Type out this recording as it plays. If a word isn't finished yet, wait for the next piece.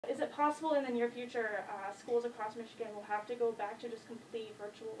is it possible in the near future schools across Michigan will have to go back to just complete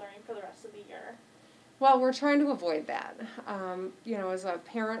virtual learning for the rest of the year? Well, we're trying to avoid that. As a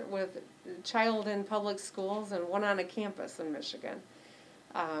parent with a child in public schools and one on a campus in Michigan,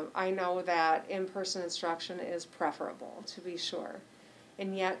 I know that in-person instruction is preferable, to be sure.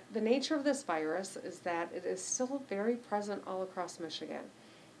 And yet, the nature of this virus is that it is still very present all across Michigan.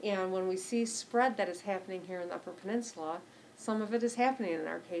 And when we see spread that is happening here in the Upper Peninsula, some of it is happening in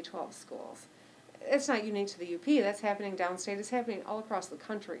our K-12 schools. It's not unique to the UP. That's happening downstate. It's happening all across the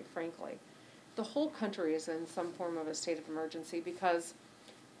country, frankly. The whole country is in some form of a state of emergency because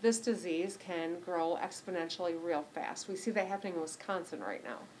this disease can grow exponentially real fast. We see that happening in Wisconsin right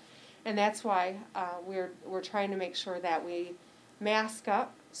now. And that's why we're trying to make sure that we mask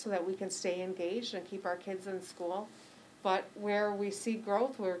up so that we can stay engaged and keep our kids in school. But where we see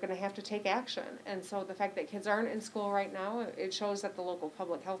growth, we're going to have to take action. And so the fact that kids aren't in school right now, it shows that the local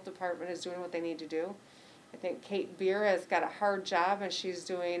public health department is doing what they need to do. I think Kate Beer has got a hard job and she's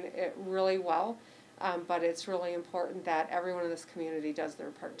doing it really well. But it's really important that everyone in this community does their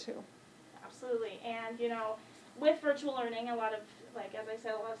part too. Absolutely. And, with virtual learning, a lot of, as I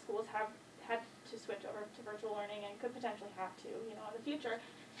said, a lot of schools have had to switch over to virtual learning and could potentially have to, in the future.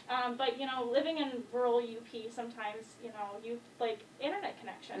 But, living in rural UP, sometimes, internet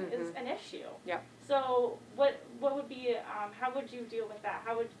connection is an issue. Yep. So what would be, how would you deal with that?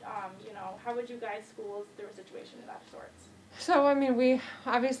 How would you guide schools through a situation of that sort? So, we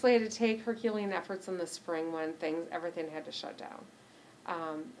obviously had to take Herculean efforts in the spring when everything had to shut down.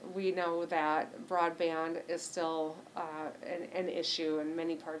 We know that broadband is still an issue in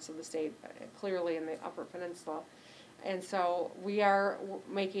many parts of the state, clearly in the Upper Peninsula. And so we are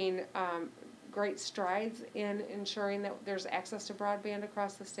making great strides in ensuring that there's access to broadband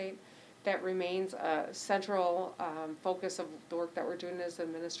across the state. That remains a central focus of the work that we're doing as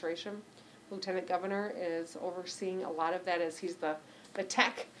administration. Lieutenant Governor is overseeing a lot of that as he's the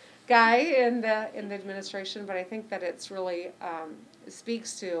tech guy in the administration, but I think that it's really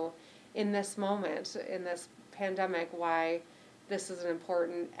speaks to, in this moment, in this pandemic, why this is an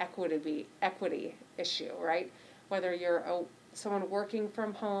important equity issue, right? Whether you're someone working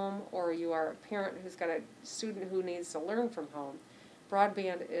from home or you are a parent who's got a student who needs to learn from home,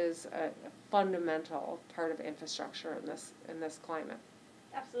 broadband is a fundamental part of infrastructure in this climate.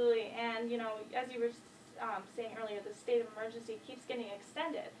 Absolutely, and as you were saying earlier, the state of emergency keeps getting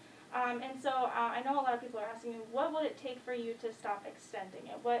extended. And so I know a lot of people are asking me, what will it take for you to stop extending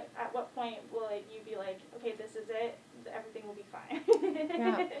it? At what point will you be like, okay, this is it, everything will be fine?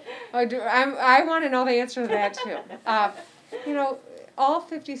 Yeah, I want to know the answer to that too. All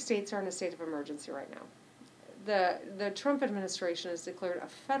 50 states are in a state of emergency right now. The Trump administration has declared a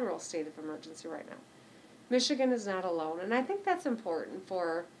federal state of emergency right now. Michigan is not alone, and I think that's important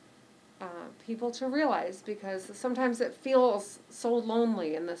for people to realize, because sometimes it feels so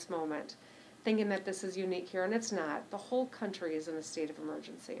lonely in this moment, thinking that this is unique here, and it's not. The whole country is in a state of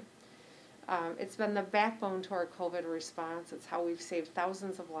emergency. It's been the backbone to our COVID response. It's how we've saved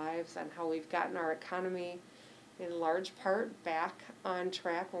thousands of lives and how we've gotten our economy, in large part, back on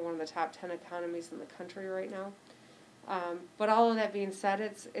track. We're one of the top 10 economies in the country right now. But all of that being said,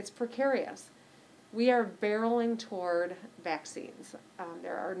 it's precarious. We are barreling toward vaccines.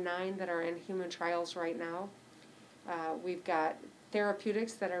 There are 9 that are in human trials right now. We've got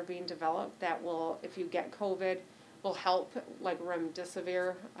therapeutics that are being developed that will, if you get COVID, will help, like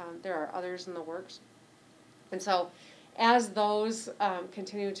remdesivir. There are others in the works. And so as those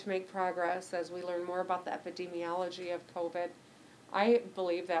continue to make progress, as we learn more about the epidemiology of COVID, I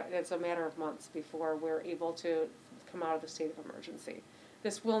believe that it's a matter of months before we're able to come out of the state of emergency.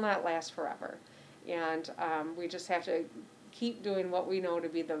 This will not last forever. And we just have to keep doing what we know to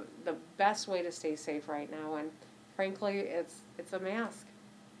be the best way to stay safe right now. And frankly, it's a mask.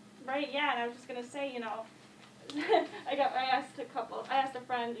 Right, yeah, and I was just going to say, I asked a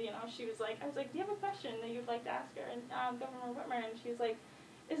friend, she was like, I was like, do you have a question that you'd like to ask her? And Governor Whitmer, and she was like,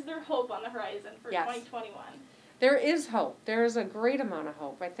 is there hope on the horizon for 2021? There is hope. There is a great amount of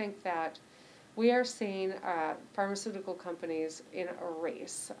hope. I think that we are seeing pharmaceutical companies in a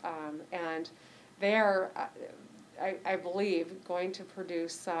race, and they are, I believe, going to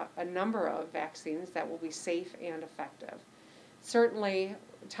produce a number of vaccines that will be safe and effective. Certainly,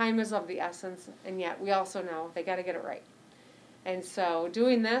 time is of the essence, and yet we also know they got to get it right. And so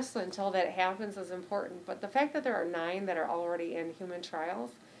doing this until that happens is important. But the fact that there are 9 that are already in human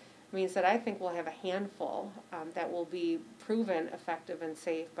trials means that I think we'll have a handful that will be proven effective and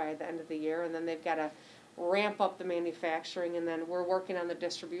safe by the end of the year, and then they've got to ramp up the manufacturing, and then we're working on the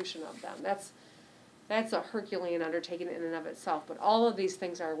distribution of them. That's that's a Herculean undertaking in and of itself. But all of these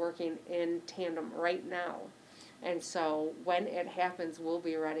things are working in tandem right now. And so when it happens, we'll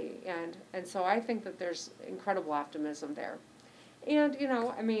be ready. And so I think that there's incredible optimism there. And,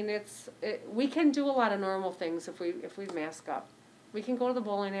 I mean, we can do a lot of normal things if we mask up. We can go to the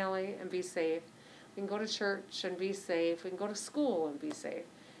bowling alley and be safe. We can go to church and be safe. We can go to school and be safe.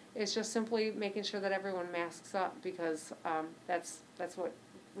 It's just simply making sure that everyone masks up because that's what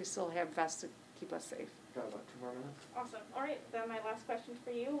we still have best to keep us safe. Got about 2 more minutes. Awesome. All right, then my last question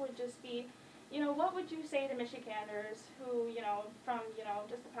for you would just be, what would you say to Michiganders who, from,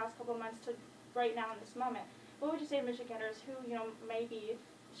 just the past couple months to right now in this moment, what would you say to Michiganders who, may be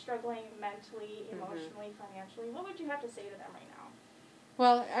struggling mentally, emotionally, financially? What would you have to say to them right now?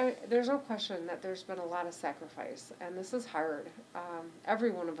 Well, there's no question that there's been a lot of sacrifice, and this is hard.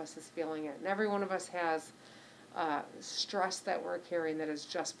 Every one of us is feeling it, and every one of us has stress that we're carrying that is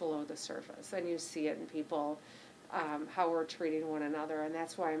just below the surface, and you see it in people, how we're treating one another, and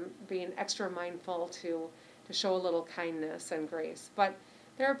that's why I'm being extra mindful to show a little kindness and grace. But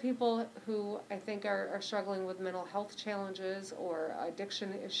there are people who I think are struggling with mental health challenges or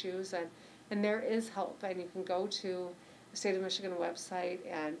addiction issues, and there is help, and you can go to the State of Michigan website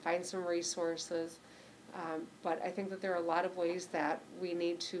and find some resources. But I think that there are a lot of ways that we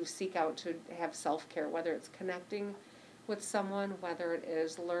need to seek out to have self-care, whether it's connecting with someone, whether it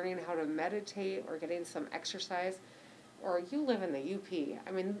is learning how to meditate or getting some exercise, or you live in the UP.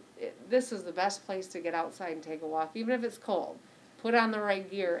 I mean, this is the best place to get outside and take a walk, even if it's cold. Put on the right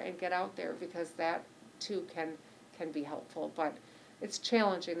gear and get out there because that too can be helpful. But it's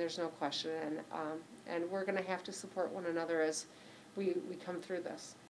challenging, there's no question, and we're going to have to support one another as we come through this.